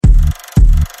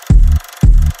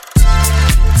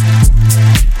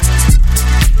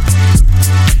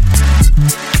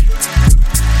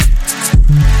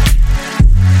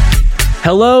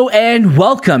Hello and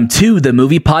welcome to the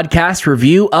movie podcast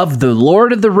review of The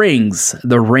Lord of the Rings,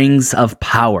 The Rings of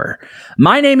Power.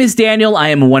 My name is Daniel. I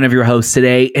am one of your hosts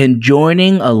today, and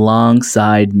joining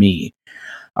alongside me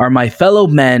are my fellow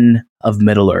men of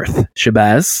Middle-earth,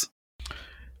 Shabazz.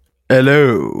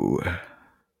 Hello.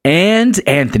 And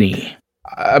Anthony.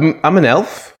 I'm an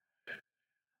elf.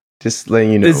 Just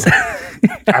letting you know.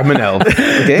 I'm an elf.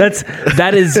 Okay?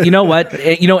 That is, you know what?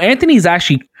 Anthony's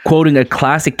actually quoting a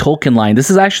classic Tolkien line. This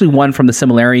is actually one from the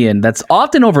Silmarillion that's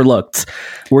often overlooked,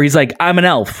 where he's like, I'm an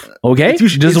elf. Okay?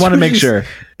 Just want to make sure.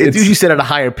 It's usually said at a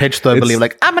higher pitch, though, I believe.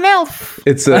 Like, I'm an elf.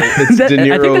 It's De Niro's,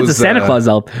 I think that's a Santa Claus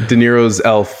elf. De Niro's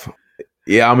elf.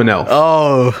 Yeah, I'm an elf.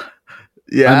 Oh,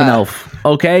 yeah. I'm an elf.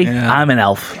 Okay? Yeah. I'm an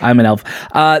elf.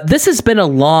 This has been a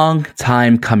long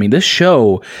time coming. This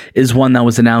show is one that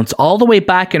was announced all the way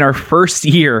back in our first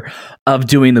year of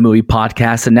doing the movie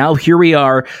podcast. And now here we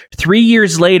are 3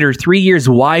 years later, 3 years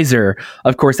wiser.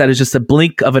 Of course, that is just a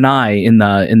blink of an eye in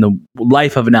the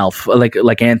life of an elf,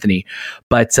 like Anthony.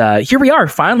 But here we are,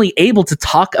 finally able to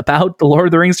talk about The Lord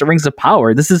of the Rings, The Rings of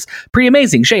Power. This is pretty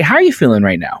amazing. Shay, how are you feeling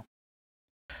right now?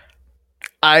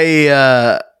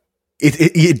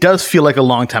 It does feel like a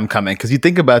long time coming, because you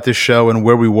think about this show and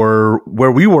where we were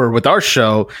with our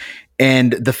show,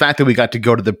 and the fact that we got to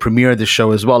go to the premiere of the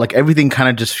show as well. Like, everything kind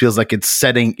of just feels like it's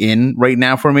setting in right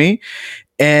now for me.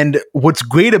 And what's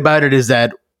great about it is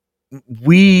that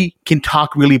we can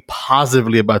talk really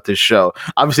positively about this show.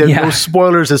 Obviously, no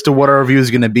spoilers as to what our review is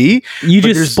going to be. You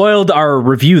just spoiled our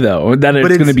review, though, that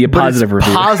it's going to be a positive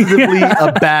review. Positively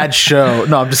a bad show.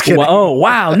 No, I'm just kidding. Oh,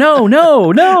 wow. No.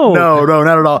 No,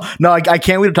 not at all. No, I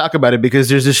can't wait to talk about it, because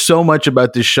there's just so much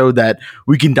about this show that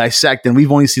we can dissect, and we've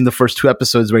only seen the first 2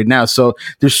 episodes right now. So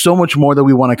there's so much more that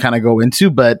we want to kind of go into,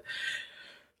 but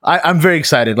I'm very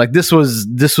excited. Like, this was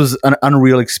an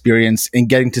unreal experience, and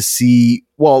getting to see,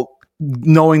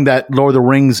 knowing that Lord of the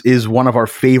Rings is one of our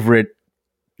favorite,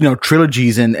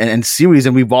 trilogies and series,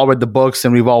 and we've all read the books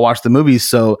and we've all watched the movies.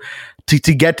 So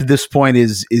to get to this point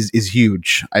is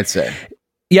huge, I'd say.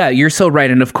 Yeah, you're so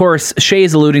right. And of course, Shay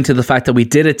is alluding to the fact that we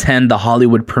did attend the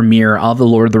Hollywood premiere of The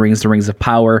Lord of the Rings, The Rings of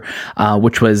Power,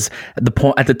 which was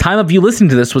at the time of you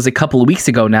listening to this was a couple of weeks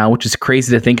ago now, which is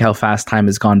crazy to think how fast time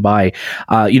has gone by.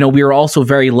 We were also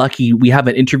very lucky. We have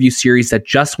an interview series that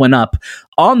just went up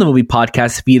on the movie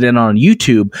podcast feed and on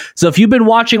YouTube. So if you've been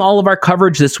watching all of our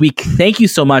coverage this week, thank you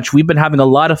so much. We've been having a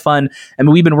lot of fun, and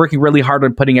we've been working really hard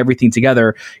on putting everything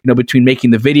together, between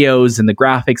making the videos and the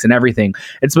graphics and everything.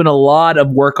 It's been a lot of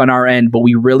work on our end, but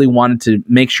we really wanted to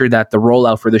make sure that the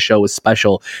rollout for the show was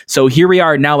special. So here we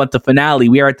are now at the finale.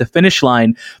 We are at the finish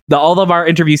line. All of our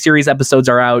interview series episodes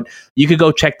are out. You could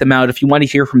go check them out. If you want to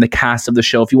hear from the cast of the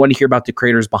show, if you want to hear about the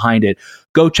creators behind it,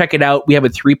 go check it out. We have a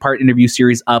 3-part interview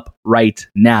series up right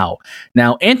now.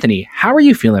 Now, Anthony, how are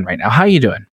you feeling right now? How are you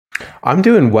doing? I'm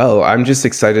doing well. I'm just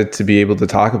excited to be able to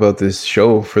talk about this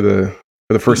show for the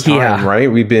first time, right?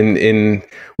 We've been in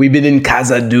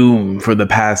Khazad-dûm for the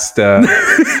past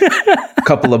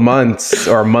couple of months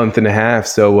or a month and a half.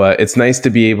 So it's nice to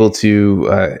be able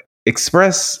to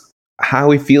express how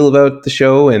we feel about the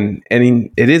show, and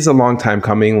it is a long time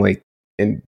coming.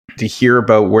 And to hear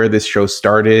about where this show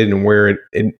started and where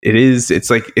it is,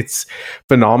 it's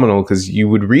phenomenal, because you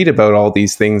would read about all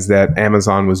these things that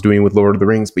Amazon was doing with Lord of the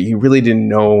Rings, but you really didn't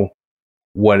know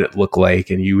what it looked like,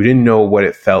 and you didn't know what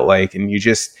it felt like, and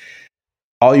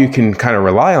all you can kind of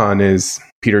rely on is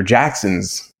Peter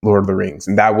Jackson's Lord of the Rings,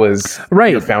 and that was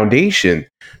your foundation.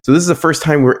 So this is the first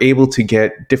time we're able to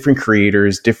get different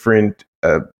creators, different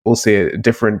we'll say a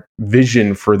different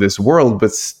vision for this world,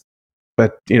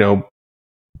 but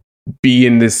be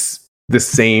in this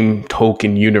same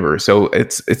Tolkien universe. So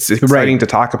it's exciting to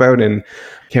talk about, and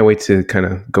can't wait to kind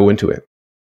of go into it.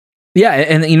 Yeah,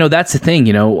 and that's the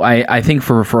thing. I think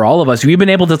for all of us, we've been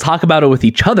able to talk about it with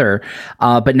each other,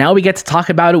 but now we get to talk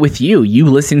about it with you. You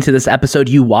listening to this episode,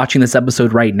 you watching this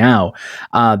episode right now.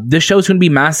 This show's going to be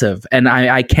massive, and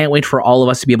I can't wait for all of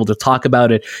us to be able to talk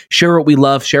about it, share what we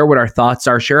love, share what our thoughts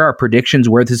are, share our predictions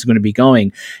where this is going to be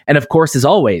going, and of course, as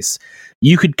always,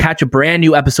 you could catch a brand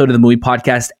new episode of the movie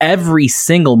podcast every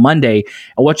single Monday,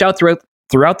 and watch out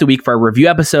throughout the week for our review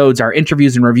episodes, our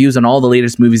interviews and reviews on all the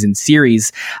latest movies and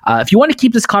series. If you want to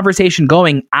keep this conversation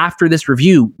going after this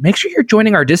review, make sure you're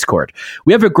joining our Discord.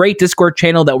 We have a great Discord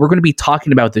channel that we're going to be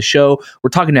talking about the show. We're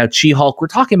talking about She-Hulk. We're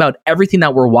talking about everything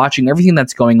that we're watching, everything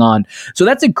that's going on. So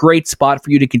that's a great spot for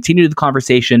you to continue the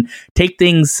conversation, take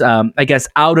things,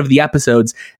 out of the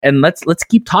episodes, and let's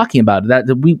keep talking about it.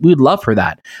 That we'd love for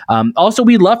that. Also,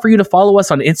 we'd love for you to follow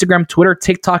us on Instagram, Twitter,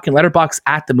 TikTok, and Letterboxd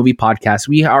at The Movie Podcast.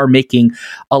 We are making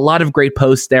A lot of great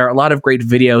posts there, a lot of great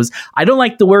videos. I don't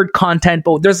like the word content,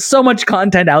 but there's so much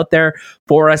content out there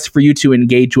for us, for you to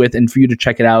engage with and for you to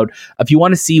check it out. If you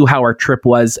want to see how our trip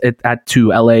was to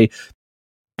LA,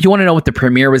 you want to know what the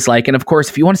premiere was like, and of course,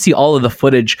 if you want to see all of the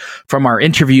footage from our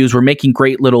interviews, we're making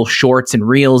great little shorts and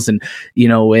reels, and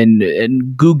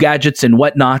and goo gadgets and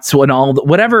whatnots, and all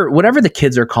whatever the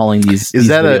kids are calling these. Is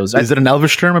that videos. Is it an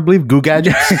Elvish term? I believe goo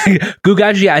gadgets. Goo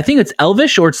gadget. Yeah, I think it's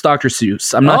Elvish or it's Dr.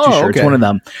 Seuss. I'm not too sure. Okay. It's one of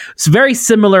them. It's very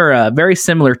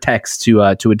similar text to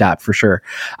adapt for sure.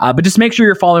 But just make sure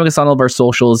you're following us on all of our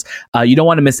socials. You don't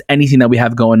want to miss anything that we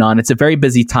have going on. It's a very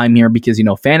busy time here because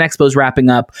Fan Expo's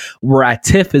wrapping up. We're at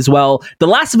TIFF as well. The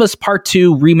Last of Us Part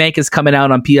 2 remake is coming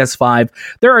out on PS5.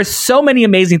 There are so many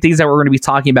amazing things that we're going to be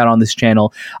talking about on this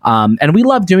channel. And we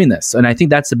love doing this. And I think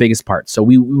that's the biggest part. So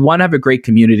we want to have a great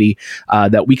community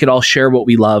that we could all share what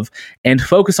we love and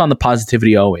focus on the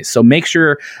positivity always. So make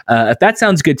sure, if that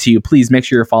sounds good to you, please make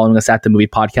sure you're following us at The Movie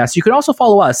Podcast. You can also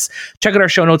follow us. Check out our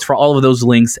show notes for all of those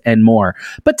links and more.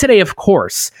 But today, of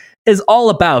course, is all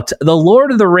about The Lord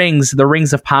of the Rings, The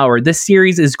Rings of Power. This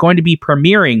series is going to be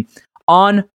premiering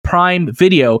on Prime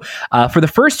Video. For the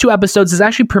first 2 episodes, is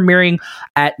actually premiering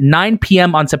at 9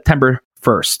 p.m. on September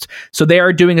 1st. So they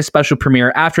are doing a special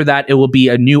premiere. After that, it will be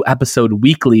a new episode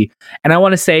weekly. And I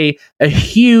want to say a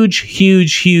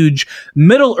huge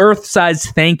Middle Earth sized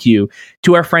thank you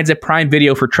to our friends at Prime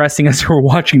Video for trusting us for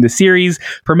watching the series,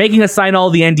 for making us sign all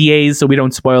the NDAs so we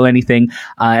don't spoil anything,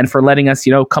 and for letting us,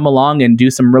 come along and do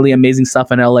some really amazing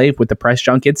stuff in LA with the press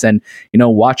junkets and,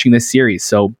 watching this series.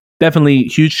 So definitely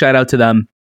huge shout out to them.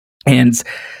 And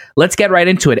let's get right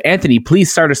into it. Anthony,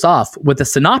 please start us off with a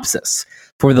synopsis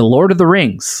for The Lord of the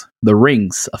Rings, The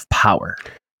Rings of Power.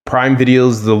 Prime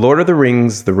Video's The Lord of the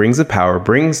Rings, The Rings of Power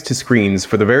brings to screens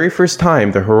for the very first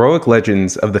time the heroic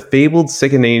legends of the fabled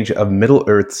Second Age of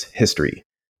Middle-earth's history.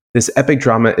 This epic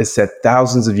drama is set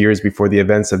thousands of years before the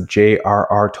events of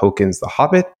J.R.R. Tolkien's The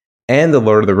Hobbit and The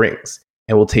Lord of the Rings,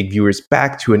 and will take viewers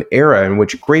back to an era in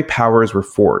which great powers were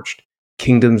forged.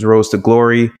 Kingdoms rose to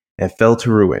glory and fell to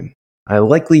ruin.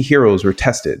 Unlikely heroes were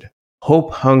tested.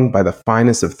 Hope hung by the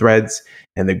finest of threads,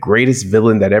 and the greatest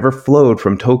villain that ever flowed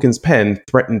from Tolkien's pen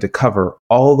threatened to cover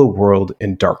all the world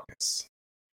in darkness.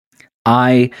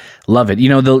 I love it.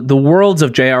 The worlds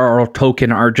of J.R.R.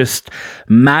 Tolkien are just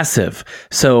massive.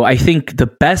 So I think the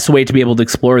best way to be able to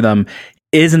explore them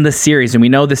is in this series, and we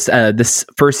know this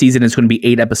first season is going to be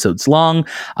 8 episodes long.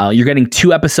 You're getting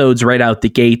 2 episodes right out the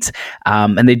gate,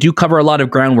 and they do cover a lot of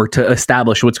groundwork to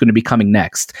establish what's going to be coming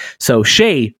next. So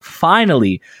Shay,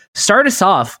 finally, start us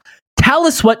off. Tell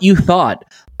us what you thought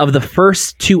of the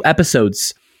first 2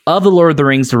 episodes of The Lord of the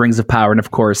Rings, The Rings of Power, and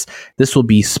of course, this will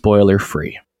be spoiler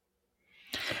free.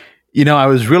 I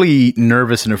was really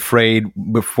nervous and afraid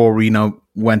before we,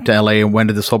 went to LA and went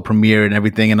to this whole premiere and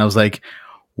everything, and I was like,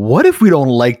 what if we don't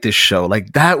like this show?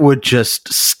 Like, that would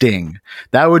just sting.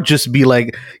 That would just be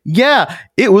like, yeah,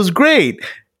 it was great.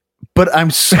 But I'm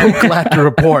so glad to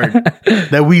report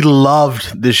that we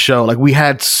loved this show. Like, we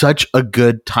had such a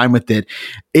good time with it.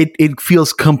 It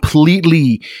feels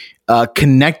completely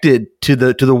connected to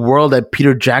the world that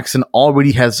Peter Jackson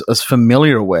already has us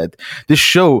familiar with. This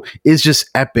show is just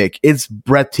epic. It's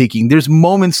breathtaking. There's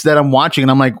moments that I'm watching and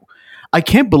I'm like, I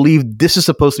can't believe this is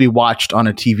supposed to be watched on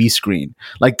a TV screen.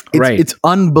 Like, it's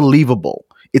unbelievable.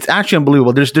 It's actually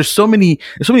unbelievable. There's so many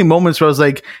moments where I was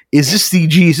like, is this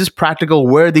CG? Is this practical?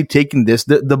 Where are they taking this?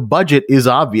 The budget is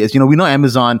obvious. We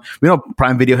know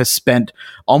Prime Video has spent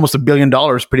almost $1 billion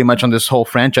pretty much on this whole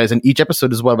franchise, and each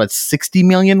episode is about 60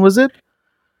 million, was it?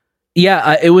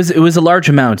 Yeah, it was a large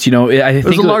amount. I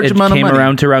think it came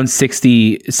around to around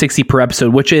 60 per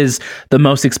episode, which is the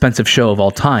most expensive show of all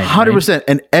time. 100%, right?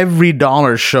 And every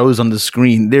dollar shows on the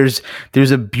screen. There's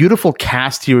a beautiful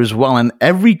cast here as well, and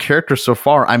every character so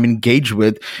far I'm engaged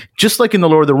with. Just like in The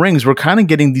Lord of the Rings, we're kind of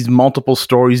getting these multiple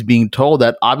stories being told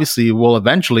that obviously will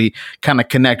eventually kind of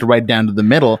connect right down to the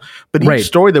middle. But each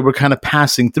story that we're kind of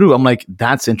passing through, I'm like,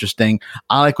 that's interesting.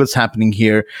 I like what's happening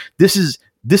here. This is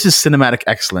cinematic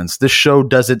excellence. This show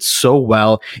does it so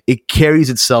well. It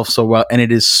carries itself so well, and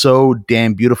it is so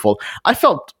damn beautiful. I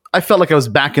felt like I was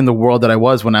back in the world that I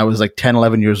was when I was like 10,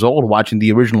 11 years old watching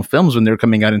the original films when they were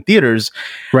coming out in theaters.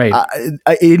 Right.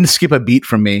 It didn't skip a beat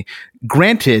from me.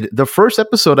 Granted, the first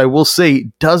episode, I will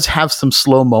say, does have some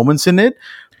slow moments in it,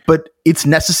 but it's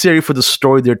necessary for the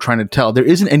story they're trying to tell. There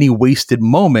isn't any wasted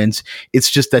moments. It's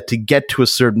just that to get to a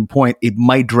certain point, it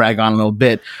might drag on a little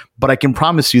bit. But I can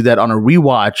promise you that on a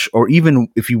rewatch, or even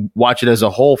if you watch it as a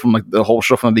whole from like the whole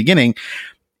show from the beginning,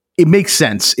 it makes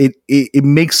sense. It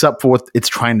makes up for what it's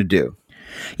trying to do.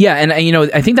 Yeah, and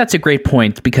I think that's a great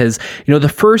point because the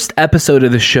first episode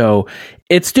of the show,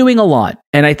 it's doing a lot,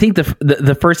 and I think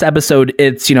the first episode,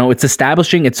 it's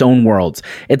establishing its own worlds,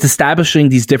 it's establishing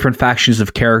these different factions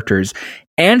of characters,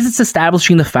 and it's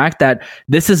establishing the fact that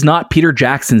this is not Peter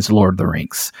Jackson's Lord of the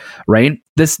Rings, right?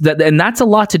 And that's a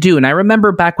lot to do. And I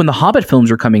remember back when the Hobbit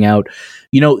films were coming out,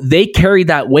 they carried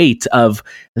that weight of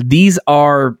these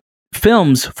are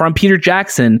films from Peter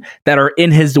Jackson that are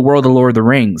in his The World of Lord of the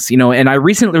Rings, and I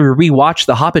recently rewatched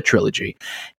the Hobbit trilogy,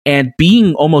 and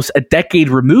being almost a decade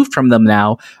removed from them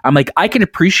now, I'm like, I can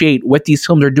appreciate what these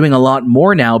films are doing a lot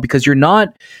more now, because you're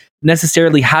not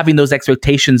necessarily having those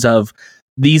expectations of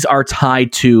these are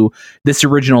tied to this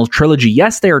original trilogy.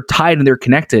 Yes, they are tied and they're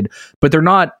connected, but they're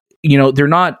not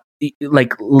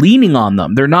like leaning on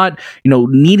them. They're not,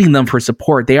 needing them for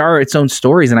support. They are its own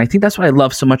stories. And I think that's what I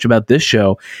love so much about this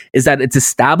show, is that it's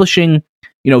establishing,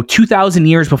 2,000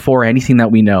 years before anything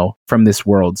that we know from this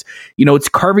world. It's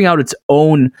carving out its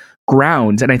own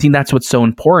ground. And I think that's what's so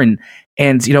important.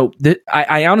 And,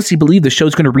 I honestly believe the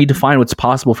show's going to redefine what's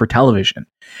possible for television.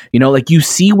 Like you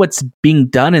see what's being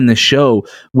done in the show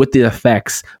with the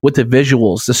effects, with the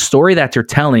visuals, the story that they're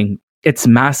telling. It's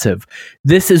massive.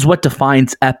 This is what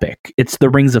defines epic. It's the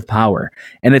Rings of Power.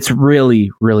 And it's really,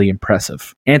 really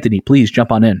impressive. Anthony, please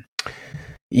jump on in.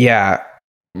 Yeah.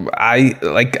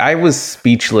 I was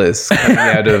speechless coming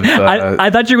out of I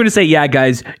thought you were going to say, yeah,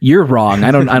 guys, you're wrong. I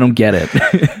don't get it.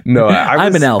 No,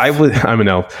 I'm an elf. I'm an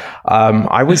elf.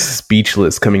 I was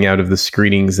speechless coming out of the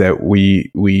screenings that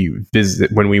we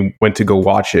visited when we went to go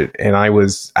watch it. And I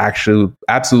was actually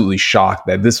absolutely shocked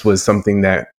that this was something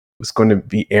that was going to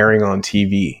be airing on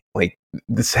TV. Like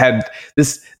this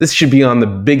should be on the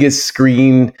biggest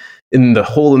screen in the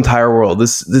whole entire world.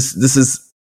 This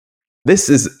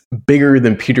is bigger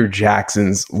than Peter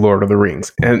Jackson's Lord of the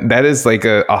Rings. And that is like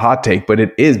a hot take, but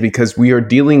it is, because we are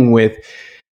dealing with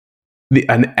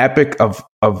an epic of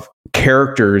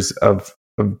characters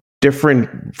from different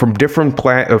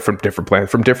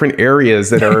areas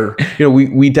that are,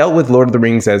 we dealt with Lord of the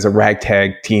Rings as a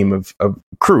ragtag team of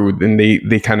crew, and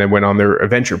they kind of went on their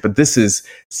adventure. But this is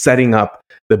setting up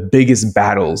the biggest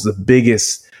battles, the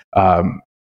biggest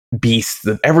beasts.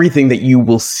 Everything that you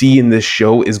will see in this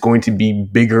show is going to be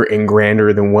bigger and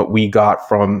grander than what we got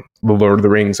from the Lord of the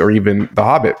Rings or even The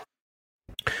Hobbit.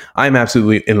 I'm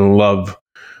absolutely in love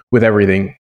with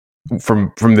everything.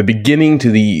 From the beginning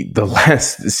to the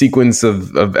last sequence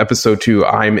of episode 2,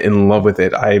 I'm in love with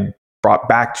it. I brought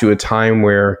back to a time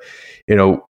where,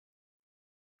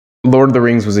 Lord of the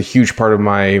Rings was a huge part of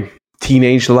my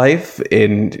teenage life,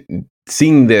 and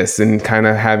seeing this and kind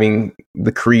of having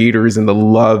the creators and the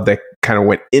love that kind of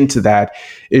went into that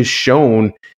is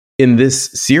shown in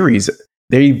this series.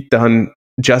 They've done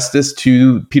justice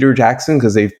to Peter Jackson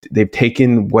because they've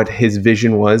taken what his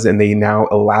vision was and they now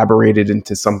elaborated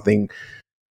into something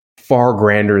far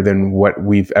grander than what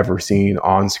we've ever seen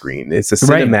on screen. It's a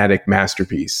cinematic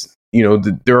masterpiece.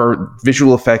 There are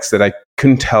visual effects that I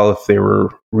couldn't tell if they were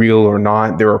real or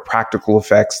not. There are practical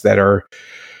effects that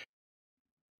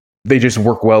they just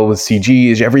work well with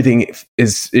CG. Everything it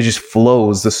just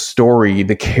flows. The story,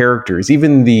 the characters,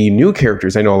 even the new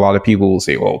characters. I know a lot of people will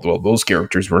say, well, those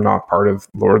characters were not part of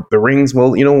Lord of the Rings.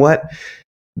 Well, you know what?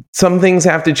 Some things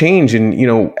have to change. And,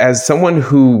 as someone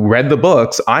who read the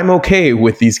books, I'm okay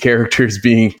with these characters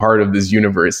being part of this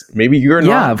universe. Maybe you're not,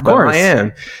 yeah, of course. But I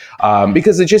am.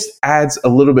 Because it just adds a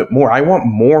little bit more. I want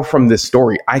more from this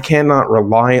story. I cannot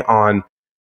rely on,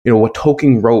 what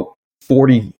Tolkien wrote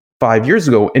 45 years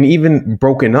ago, and even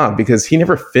broken up, because he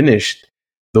never finished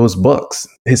those books.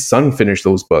 His son finished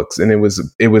those books, and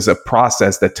it was a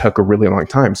process that took a really long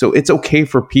time. So it's okay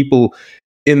for people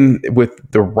with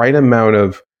the right amount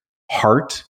of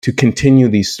heart to continue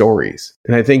these stories.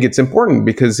 And I think it's important,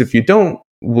 because if you don't,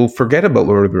 we'll forget about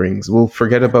Lord of the Rings. We'll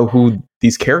forget about who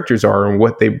these characters are and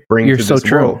what they bring to this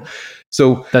world.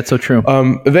 So that's so true.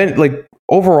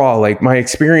 Overall, my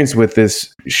experience with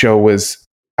this show was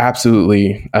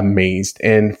absolutely amazed.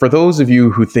 And for those of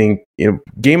you who think,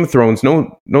 Game of Thrones,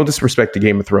 no disrespect to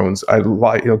Game of Thrones,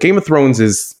 Game of Thrones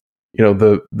is,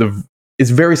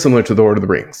 is very similar to the Lord of the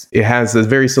Rings. It has a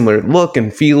very similar look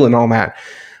and feel and all that,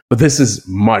 but this is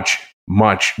much,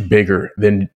 much bigger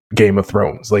than Game of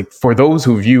Thrones. For those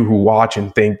of you who watch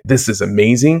and think this is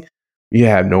amazing, you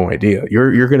have no idea.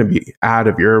 You're going to be out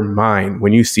of your mind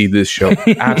when you see this show.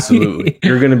 Absolutely.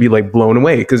 You're going to be blown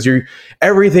away, because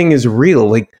everything is real.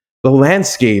 The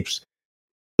landscapes,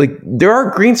 there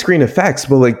are green screen effects,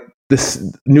 but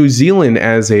this New Zealand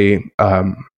as a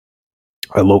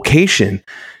location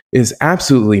is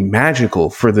absolutely magical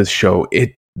for this show.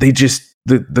 They just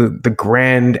the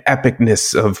grand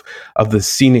epicness of the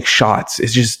scenic shots. It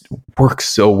just works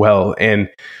so well, and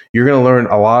you're going to learn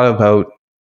a lot about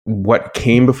what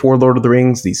came before Lord of the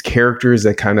Rings, these characters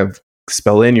that kind of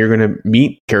spell in. You're going to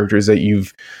meet characters that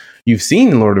you've seen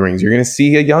in Lord of the Rings. You're going to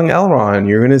see a young Elrond.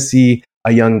 You're going to see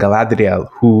a young Galadriel,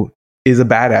 who is a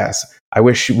badass. I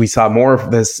wish we saw more of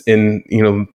this in,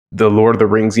 the Lord of the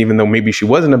Rings, even though maybe she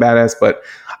wasn't a badass, but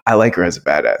I like her as a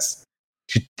badass.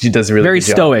 She does a really very good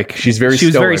job. Stoic. She was very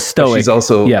stoic. She's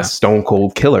also a stone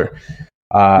cold killer.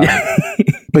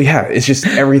 But yeah, it's just,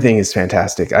 everything is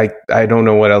fantastic. I don't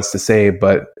know what else to say,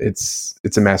 but it's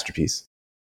a masterpiece.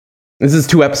 This is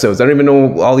 2 episodes. I don't even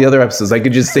know all the other episodes. I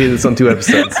could just say this on 2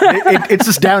 episodes. It's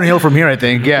just downhill from here, I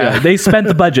think. Yeah. They spent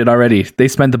the budget already.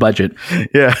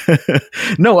 Yeah.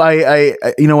 No, I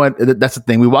you know what? That's the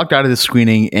thing. We walked out of the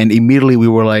screening and immediately we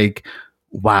were like,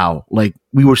 wow, like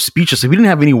we were speechless. Like, we didn't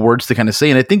have any words to kind of say.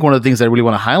 And I think one of the things that I really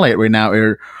want to highlight right now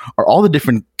are all the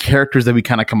different characters that we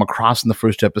kind of come across in the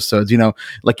first 2 episodes.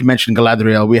 Like you mentioned,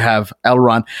 Galadriel, we have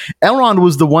Elrond. Elrond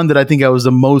was the one that I think I was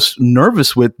the most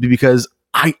nervous with, because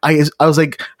I was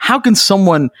like, how can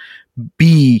someone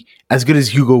be as good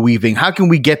as Hugo Weaving? How can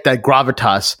we get that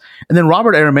gravitas? And then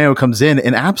Robert Aramayo comes in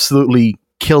and absolutely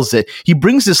kills it. He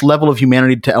brings this level of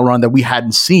humanity to Elrond that we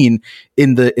hadn't seen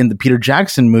in the Peter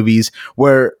Jackson movies,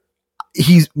 where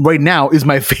he's right now is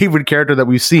my favorite character that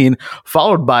we've seen,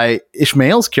 followed by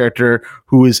Ishmael's character,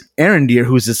 who is Arondir,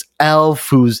 who's this elf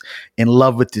who's in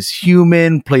love with this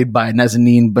human, played by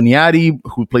Nazanin Boniadi,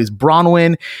 who plays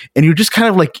Bronwyn. And you're just kind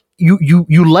of like,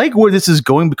 you like where this is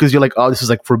going, because you're like, oh, this is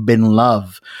like forbidden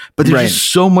love. But there's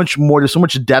just so much more. There's so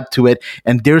much depth to it,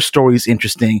 and their story is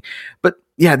interesting. But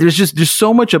yeah, there's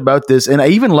so much about this. And I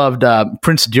even loved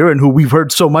Prince Durin, who we've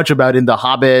heard so much about in The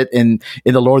Hobbit and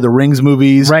in the Lord of the Rings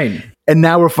movies. Right. And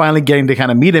now we're finally getting to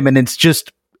kind of meet him. And it's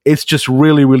just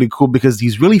really, really cool, because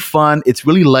he's really fun. It's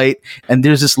really light. And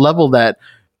there's this level that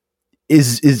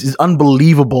is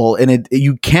unbelievable. And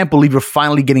you can't believe you're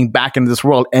finally getting back into this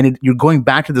world. And you're going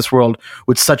back to this world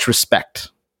with such respect.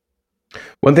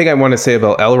 One thing I want to say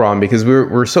about Elrond, because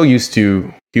we're so used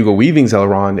to Hugo Weaving's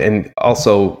Elrond, and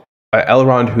also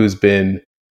Elrond who's been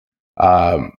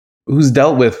who's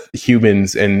dealt with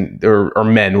humans or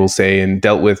men, we'll say, and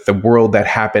dealt with the world that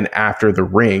happened after the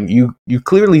ring. You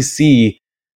clearly see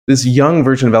this young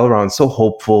version of Elrond, so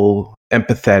hopeful,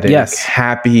 empathetic,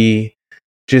 happy,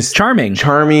 just charming,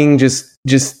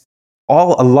 just a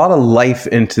lot of life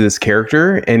into this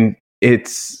character. And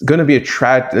it's going to be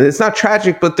it's not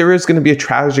tragic, but there is going to be a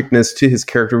tragicness to his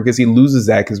character, because he loses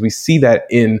that, because we see that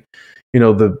in,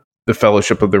 the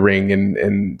Fellowship of the Ring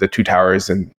and the Two Towers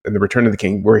and the Return of the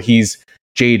King, where he's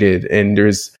jaded and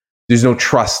there's no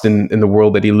trust in the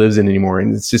world that he lives in anymore.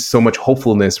 And it's just so much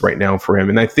hopefulness right now for him.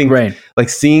 And I think like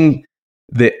seeing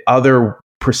the other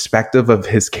perspective of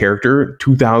his character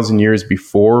 2,000 years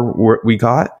before what we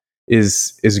got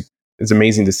is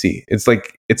amazing to see.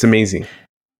 It's amazing.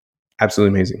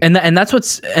 Absolutely amazing. And that's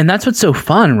what's so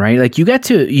fun, right? Like we get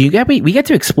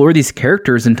to explore these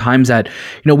characters in times that,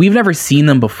 we've never seen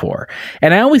them before.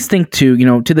 And I always think to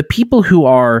the people who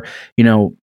are,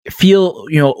 feel,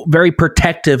 very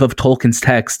protective of Tolkien's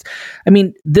text. I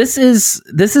mean, this is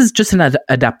just an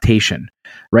adaptation,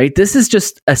 right? This is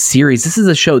just a series. This is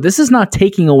a show. This is not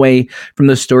taking away from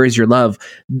the stories you love.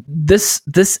 This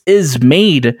is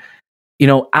made,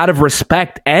 out of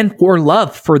respect and for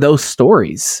love for those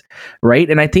stories, right?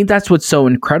 And I think that's what's so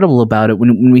incredible about it.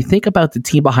 When we think about the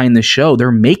team behind the show,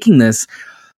 they're making this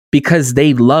because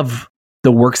they love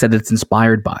the works that it's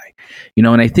inspired by,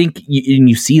 and I think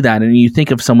you see that, and you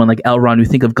think of someone like Elrond, you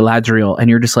think of Galadriel, and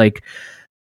you're just like,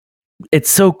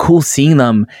 it's so cool seeing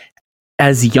them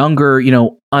as younger,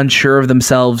 unsure of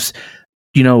themselves.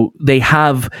 They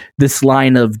have this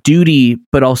line of duty,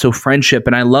 but also friendship.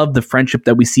 And I love the friendship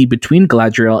that we see between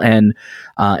Galadriel and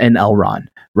Elrond,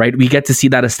 right? We get to see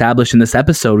that established in this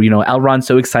episode. Elrond's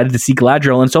so excited to see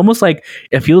Galadriel. And it's almost like,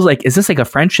 it feels like, is this like a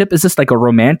friendship? Is this like a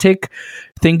romantic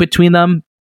thing between them?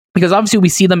 Because obviously we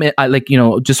see them,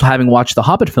 just having watched the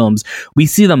Hobbit films, we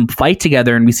see them fight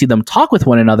together and we see them talk with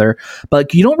one another,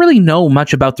 but you don't really know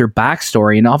much about their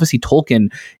backstory. And obviously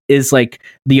Tolkien is like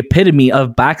the epitome of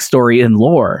backstory and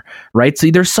lore, right?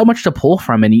 So there's so much to pull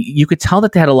from, and you could tell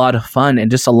that they had a lot of fun and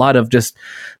just a lot of just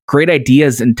great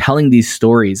ideas in telling these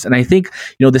stories. And I think,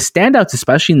 the standouts,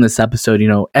 especially in this episode,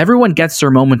 everyone gets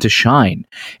their moment to shine,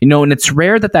 and it's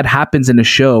rare that happens in a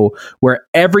show where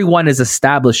everyone is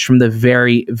established from the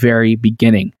very, very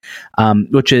beginning,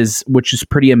 which is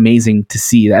pretty amazing to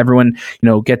see. That everyone,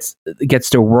 gets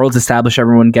their worlds established,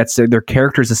 everyone gets their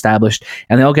characters established,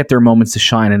 and they all get their moments to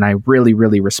shine. And I really,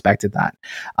 really respected that.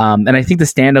 And I think the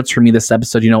standouts for me this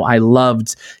episode, I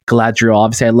loved Galadriel.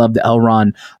 Obviously, I loved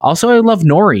Elrond. Also, I love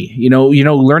Nori.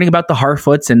 Learning about the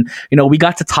Harfoots, and we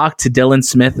got to talk to Dylan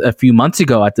Smith a few months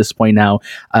ago. At this point now,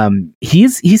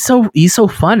 he's so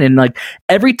fun, and like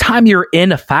every time you're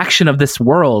in a faction of this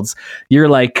world, you're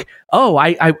like, oh,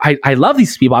 I love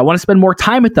these people. I want to spend more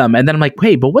time with them. And then I'm like,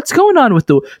 hey, but what's going on with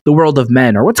the world of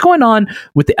men, or what's going on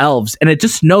with the elves? And it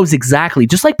just knows exactly,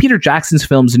 just like Peter Jackson's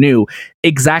films knew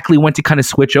exactly when to kind of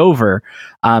switch over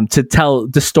to tell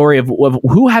the story of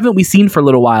who haven't we seen for a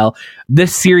little while.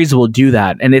 This series will do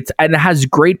that, and it has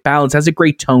great balance, has a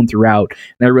great tone throughout,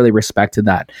 and I really respected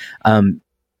that.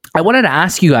 I wanted to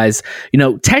ask you guys,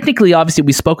 technically, obviously,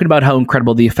 we've spoken about how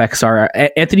incredible the effects are.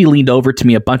 Anthony leaned over to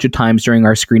me a bunch of times during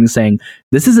our screening saying,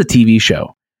 this is a TV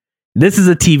show. This is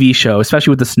a TV show,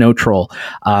 especially with the Snow Troll.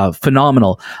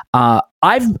 Phenomenal.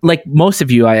 I've, like most of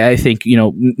you, I think,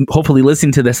 hopefully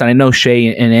listening to this, and I know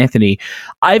Shay and Anthony,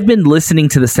 I've been listening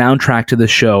to the soundtrack to the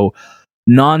show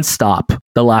nonstop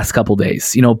the last couple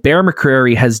days. Bear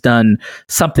McCreary has done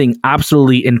something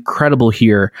absolutely incredible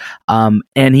here,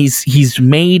 and he's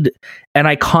made an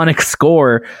iconic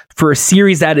score for a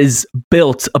series that is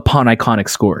built upon iconic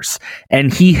scores.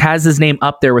 And he has his name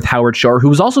up there with Howard Shore, who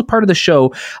was also part of the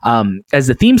show as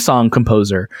the theme song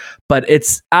composer. But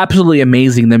it's absolutely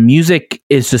amazing. The music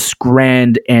is just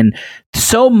grand, and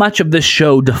so much of this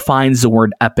show defines the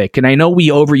word epic. And I know we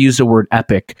overuse the word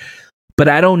epic, but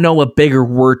I don't know a bigger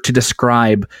word to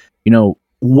describe,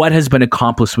 what has been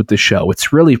accomplished with this show.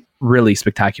 It's really, really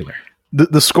spectacular.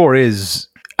 The score is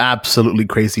absolutely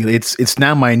crazy. It's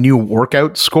now my new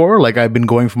workout score. Like, I've been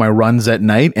going for my runs at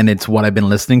night, and it's what I've been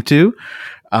listening to.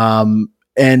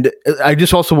 And I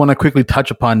just also want to quickly touch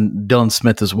upon Dylan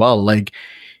Smith as well. Like,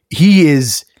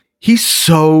 he's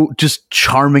so just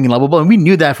charming and lovable, and we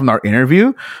knew that from our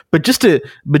interview. But just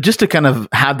to kind of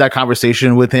have that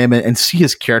conversation with him and see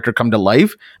his character come to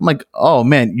life, I'm like, oh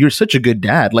man, you're such a good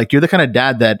dad. Like, you're the kind of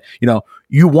dad that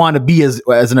you want to be as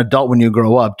an adult when you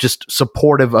grow up, just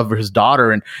supportive of his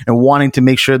daughter and wanting to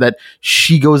make sure that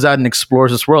she goes out and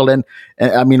explores this world. And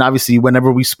I mean, obviously,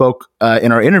 whenever we spoke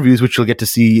in our interviews, which you'll get to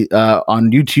see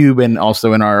on YouTube and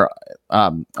also in our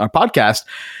podcast,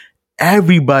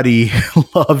 everybody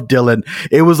loved Dylan.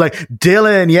 It was like,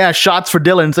 Dylan, yeah, shots for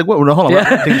Dylan. It's like, what? No, hold on,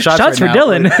 yeah. taking shots right for now.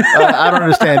 Dylan. Like, I don't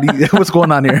understand what's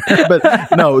going on here. But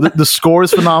no, the score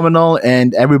is phenomenal,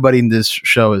 and everybody in this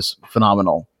show is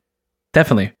phenomenal.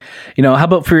 Definitely. How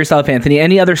about for yourself, Anthony?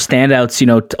 Any other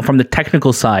standouts, from the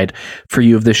technical side for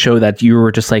you of the show that you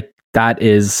were just like, that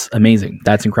is amazing,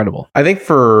 that's incredible? I think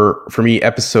for me,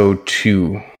 episode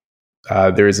 2,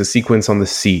 there is a sequence on the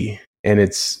sea, and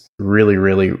it's really,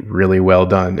 really, really well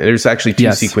done. And there's actually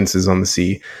 2 sequences on the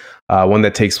sea, one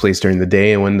that takes place during the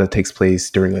day and one that takes place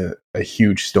during a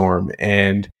huge storm.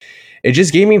 And it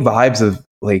just gave me vibes of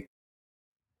like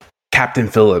Captain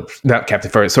Phillips.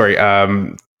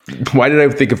 Why did I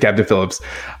think of Captain Phillips?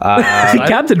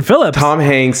 Captain Phillips. Tom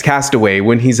Hanks, Castaway,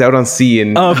 when he's out on sea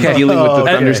and dealing with the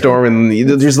thunderstorm. And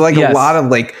there's like a lot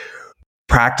of like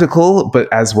practical, but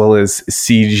as well as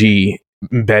CG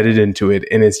embedded into it.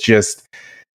 And it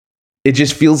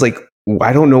just feels like,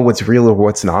 I don't know what's real or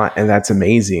what's not. And that's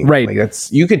amazing. Right. Like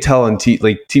you could tell on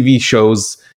TV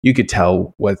shows, you could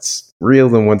tell what's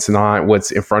real and what's not,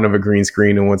 what's in front of a green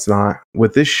screen and what's not.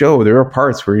 With this show, there are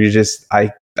parts where you just,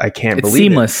 I can't believe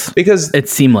seamless. It. Because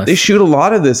it's seamless. They shoot a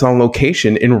lot of this on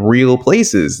location in real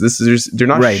places. They're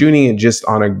not shooting it just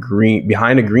on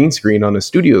behind a green screen on a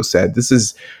studio set. This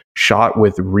is shot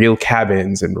with real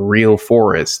cabins and real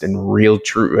forest and real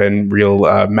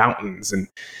mountains, and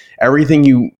everything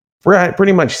you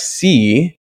pretty much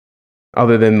see,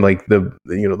 other than like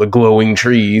the glowing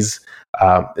trees,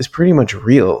 is pretty much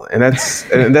real. And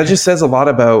that just says a lot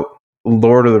about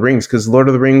Lord of the Rings, because Lord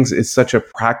of the Rings is such a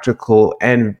practical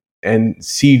and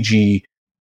CG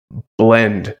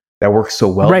blend that works so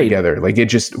well together. Like, it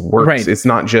just works. Right. It's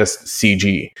not just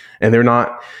CG, and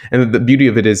the beauty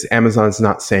of it is Amazon's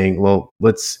not saying, well,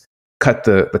 let's cut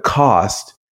the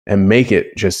cost and make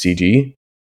it just CG.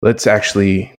 Let's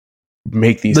actually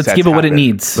make these sets give it happen. What it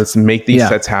needs. Let's make these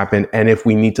sets happen. And if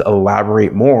we need to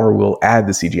elaborate more, we'll add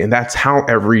the CG. And that's how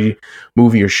every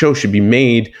movie or show should be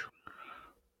made.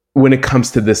 when it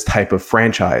comes to this type of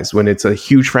franchise, when it's a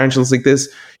huge franchise like this,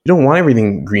 you don't want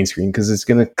everything green screen because it's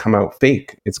going to come out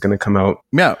fake. It's going to come out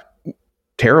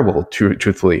terrible,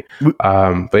 truthfully. But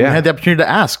yeah, we had the opportunity to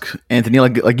ask Anthony,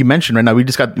 like you mentioned right now. We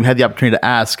had the opportunity to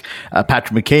ask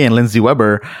Patrick McKay and Lindsay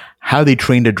Weber how they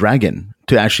trained a dragon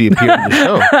to actually appear in the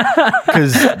show,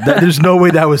 because there's no way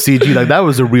that was CG. Like, that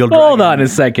was a real dragon. Hold on a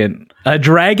second. A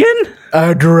dragon?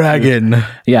 A dragon.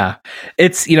 Yeah.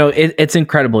 It's, it's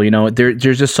incredible.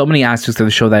 There's just so many aspects of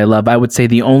the show that I love. I would say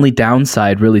the only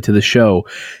downside really to the show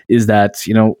is that,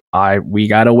 we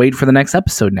got to wait for the next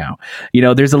episode now.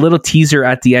 There's a little teaser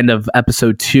at the end of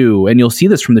episode 2, and you'll see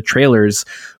this from the trailers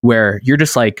where you're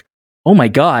just like, oh my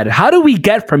God, how do we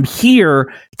get from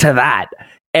here to that?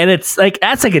 And it's like,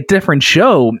 that's like a different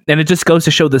show. And it just goes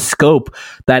to show the scope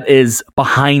that is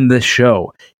behind this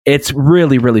show. It's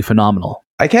really, really phenomenal.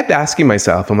 I kept asking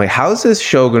myself, I'm like, how's this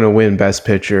show going to win Best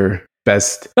Picture,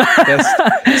 Best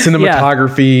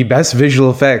Cinematography, Best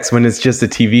Visual Effects when it's just a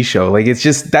TV show? Like, it's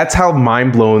just, that's how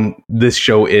mind blown this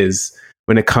show is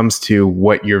when it comes to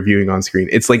what you're viewing on screen.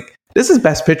 It's like, this is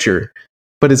Best Picture,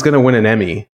 but it's going to win an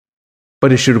Emmy,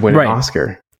 but it should win an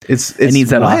Oscar. It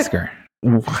needs that Oscar.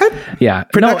 What? Yeah.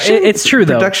 It's true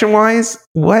though. Production wise,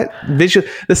 what visual?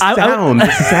 The sound.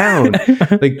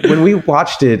 Like, when we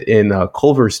watched it in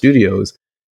Culver Studios,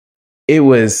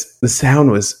 the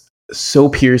sound was so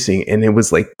piercing, and it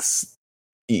was like,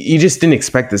 you just didn't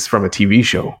expect this from a TV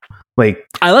show. Like,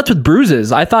 I left with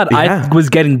bruises. I thought I was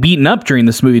getting beaten up during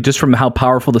this movie just from how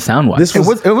powerful the sound was.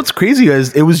 What's crazy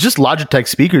is it was just Logitech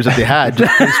speakers that they had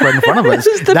just right in front of us.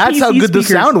 That's how good the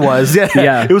sound was.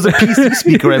 Yeah. It was a PC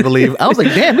speaker, I believe. I was like,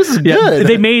 damn, this is good.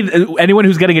 They made anyone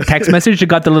who's getting a text message, it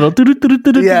got the little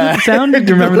sound. Do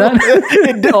you remember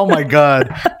that? Oh my God.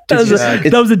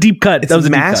 That was a deep cut. It's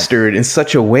mastered in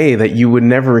such a way that you would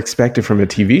never expect it from a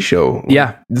TV show.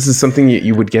 Yeah. This is something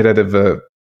you would get out of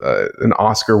an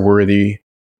Oscar-worthy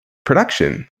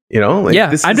production,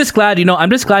 I'm just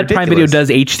glad Prime Video does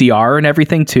HDR and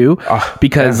everything too,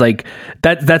 because like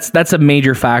that's a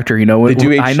major factor. They do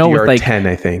HDR, I know with like 10,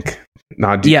 I think,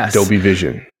 not Dolby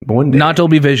Vision. One day, not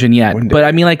Dolby Vision yet, but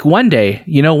I mean, like one day,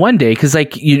 because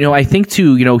like I think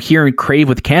too, here in Crave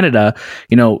with Canada,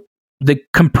 the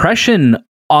compression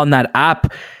on that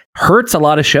app hurts a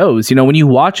lot of shows. When you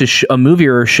watch a movie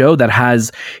or a show that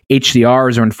has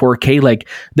HDRs or in 4K, like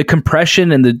the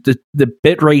compression and the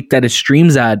bit rate that it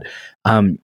streams at,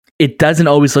 it doesn't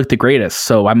always look the greatest.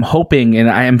 So I'm hoping, and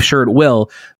I am sure it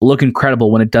will look incredible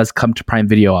when it does come to Prime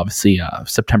Video, obviously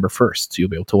September 1st. So you'll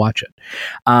be able to watch it.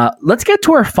 Let's get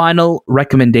to our final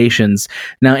recommendations.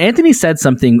 Now, Anthony said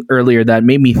something earlier that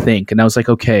made me think, and I was like,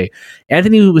 okay.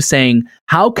 Anthony was saying,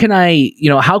 how could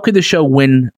the show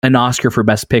win an Oscar for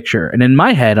Best Picture? And in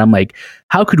my head, I'm like,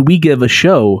 how could we give a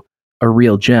show a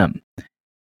real gem?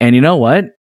 And you know what?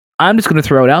 I'm just going to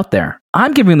throw it out there.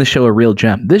 I'm giving the show a real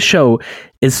gem. This show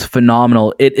is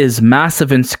phenomenal. It is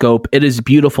massive in scope. It is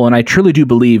beautiful. And I truly do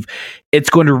believe it's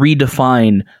going to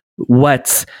redefine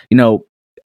what,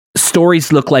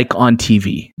 stories look like on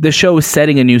TV. The show is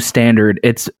setting a new standard.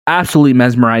 It's absolutely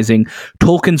mesmerizing.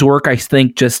 Tolkien's work, I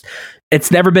think,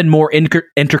 it's never been more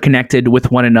interconnected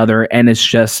with one another, and it's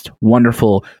just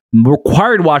wonderful.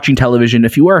 Required watching television.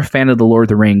 If you are a fan of The Lord of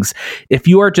the Rings, if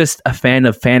you are just a fan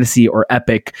of fantasy or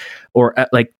epic, or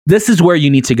like, this is where you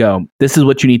need to go. This is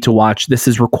what you need to watch. This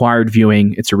is required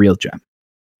viewing. It's a real gem.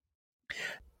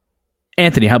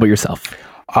 Anthony, how about yourself?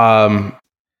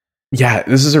 Yeah,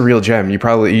 this is a real gem. You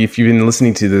probably, if you've been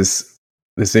listening to this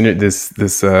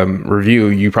review,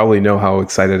 you probably know how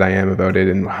excited I am about it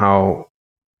and how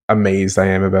amazed I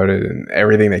am about it and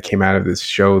everything that came out of this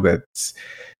show that's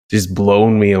just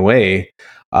blown me away.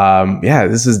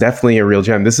 This is definitely a real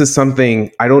gem. This is something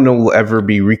I don't know will ever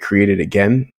be recreated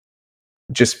again,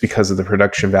 just because of the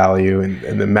production value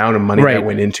and the amount of money that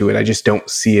went into it. I just don't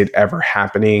see it ever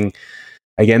happening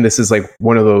again. This is like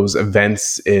one of those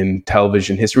events in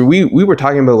television history. We were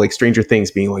talking about like Stranger Things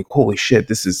being like, holy shit,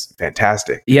 this is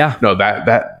fantastic. Yeah. No,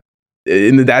 that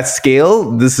in that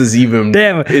scale, this is even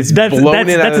that's a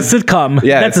sitcom.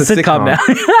 Yeah, that's a sitcom now.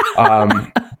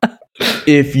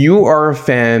 If you are a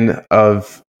fan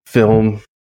of film,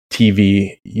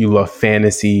 TV, you love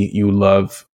fantasy, you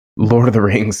love Lord of the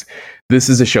Rings, this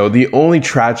is a show. The only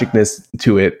tragicness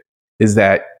to it is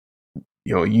that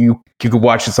you could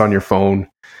watch this on your phone,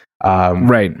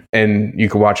 and you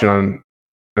could watch it on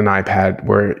an iPad.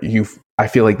 Where I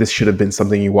feel like this should have been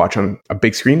something you watch on a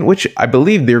big screen, which I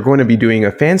believe they're going to be doing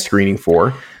a fan screening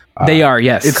for They are,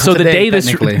 yes. So today,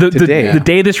 the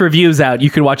day this review's out, you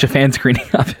can watch a fan screening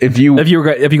of it. If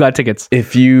you got tickets.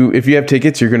 If you have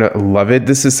tickets, you're gonna love it.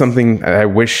 This is something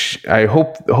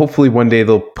hopefully one day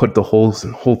they'll put the whole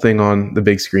thing on the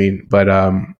big screen. But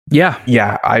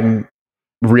yeah, I'm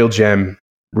real gem,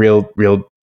 real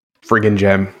friggin'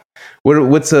 gem.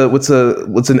 What's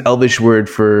an Elvish word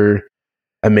for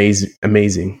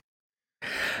amazing?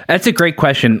 That's a great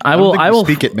question. I will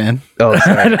speak it, man. Oh,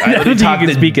 sorry. I don't think you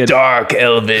can speak it. Dark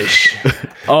Elvish.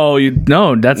 Oh,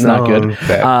 that's not good.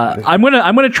 I'm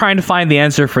gonna try and find the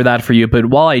answer for that for you. But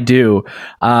while I do,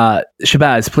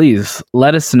 Shabazz, please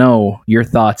let us know your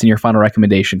thoughts and your final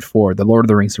recommendation for The Lord of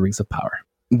the Rings: The Rings of Power.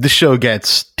 This show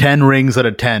gets 10 rings out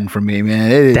of 10 from me,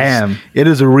 man. Damn. It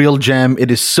is a real gem.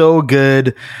 It is so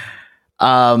good.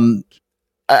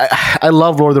 I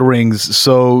love Lord of the Rings,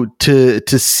 so to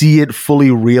see it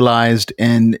fully realized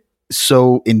and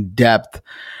so in depth,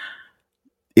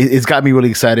 it's got me really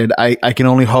excited. I can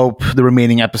only hope the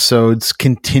remaining episodes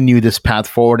continue this path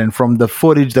forward. And from the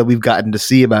footage that we've gotten to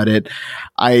see about it,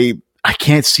 I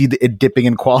can't see it dipping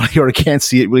in quality, or I can't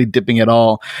see it really dipping at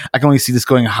all. I can only see this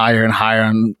going higher and higher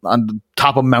on the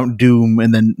top of Mount Doom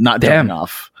and then not jumping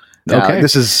off. Okay,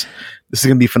 this is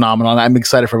going to be phenomenal. I'm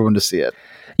excited for everyone to see it.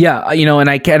 Yeah,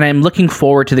 and I'm looking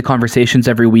forward to the conversations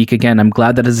every week. Again, I'm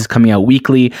glad that this is coming out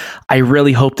weekly. I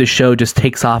really hope the show just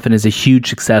takes off and is a huge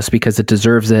success because it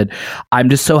deserves it. I'm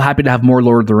just so happy to have more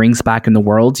Lord of the Rings back in the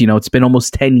world. It's been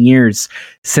almost 10 years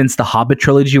since the Hobbit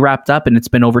trilogy wrapped up, and it's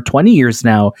been over 20 years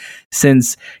now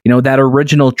since, that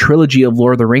original trilogy of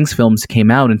Lord of the Rings films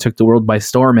came out and took the world by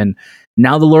storm. And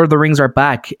now the Lord of the Rings are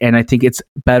back, and I think it's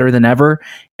better than ever,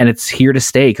 and it's here to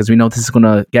stay because we know this is going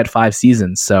to get 5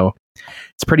 seasons. So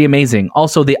it's pretty amazing.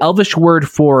 Also, the Elvish word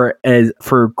for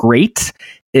great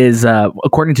is,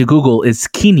 according to Google, is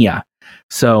Kenya.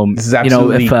 So, this is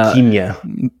absolutely Kenya.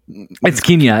 It's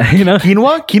Kenya,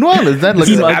 Quinoa? Is that like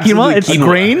quinoa? It's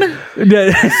grain?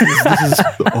 this is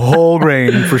whole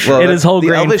grain for sure. Well, it is whole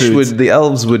grain foods. The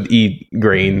elves would eat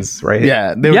grains, right?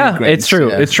 Yeah, it's true.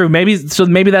 Yeah. It's true. Maybe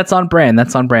that's on brand.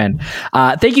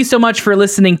 Thank you so much for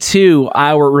listening to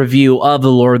our review of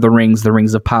The Lord of the Rings: The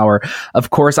Rings of Power. Of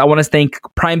course, I want to thank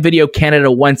Prime Video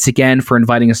Canada once again for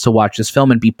inviting us to watch this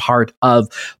film and be part of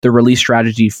the release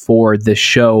strategy for this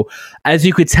show. As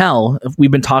you could tell,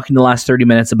 we've been talking the last 30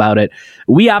 minutes about it.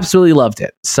 We absolutely loved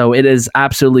it. So it is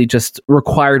absolutely just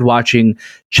required watching.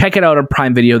 Check it out on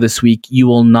Prime Video this week. You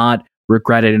will not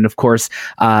regret it. And of course,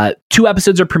 2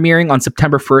 episodes are premiering on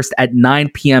September 1st at 9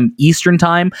 p.m. Eastern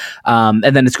time. And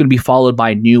then it's going to be followed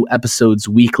by new episodes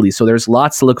weekly. So there's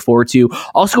lots to look forward to.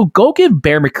 Also, go give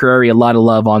Bear McCreary a lot of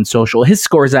love on social. His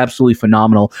score is absolutely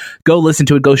phenomenal. Go listen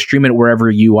to it. Go stream it wherever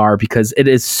you are because it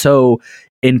is so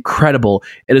incredible.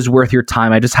 It is worth your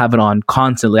time. I just have it on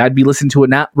constantly. I'd be listening to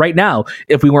it right now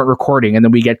if we weren't recording and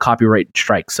then we get copyright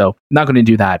strikes. So not going to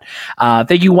do that.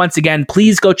 Thank you once again.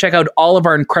 Please go check out all of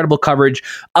our incredible coverage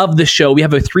of the show. We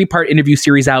have a 3-part interview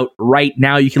series out right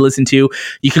now you can listen to.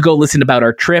 You could go listen about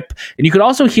our trip, and you could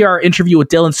also hear our interview with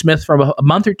Dylan Smith from a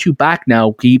month or 2 back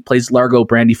now. He plays Largo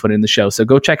Brandyfoot in the show. So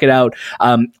go check it out.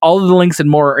 All of the links and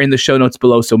more are in the show notes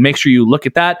below. So make sure you look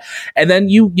at that. And then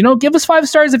you give us 5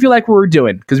 stars if you like what we're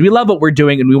doing, because we love what we're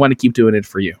doing and we want to keep doing it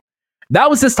for you. That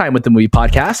was This Time with the Movie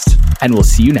Podcast, and we'll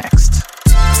see you next.